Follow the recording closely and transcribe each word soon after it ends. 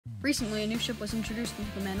Recently, a new ship was introduced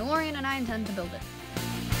into the Mandalorian, and I intend to build it.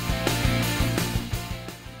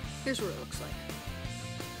 Here's what it looks like.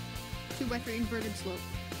 2x3 inverted slope,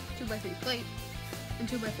 2x3 plate, and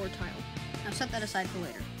 2x4 tile. Now set that aside for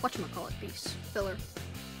later. Whatchamacallit piece. Filler.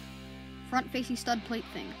 Front-facing stud plate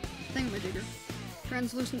thing. Thingamajigger.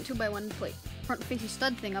 Translucent 2x1 plate. Front-facing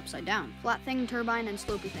stud thing upside down. Flat thing, turbine, and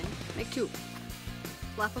slopey thing. Make 2.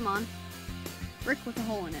 Slap them on. Brick with a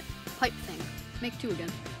hole in it. Pipe thing. Make 2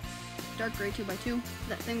 again. Dark gray 2x2.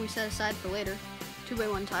 That thing we set aside for later.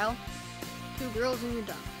 2x1 tile. 2 grills and you're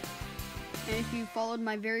done. And if you followed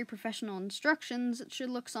my very professional instructions, it should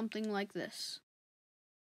look something like this.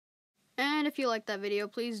 And if you liked that video,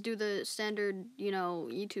 please do the standard,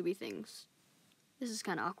 YouTube-y things. This is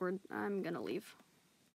kind of awkward. I'm gonna leave.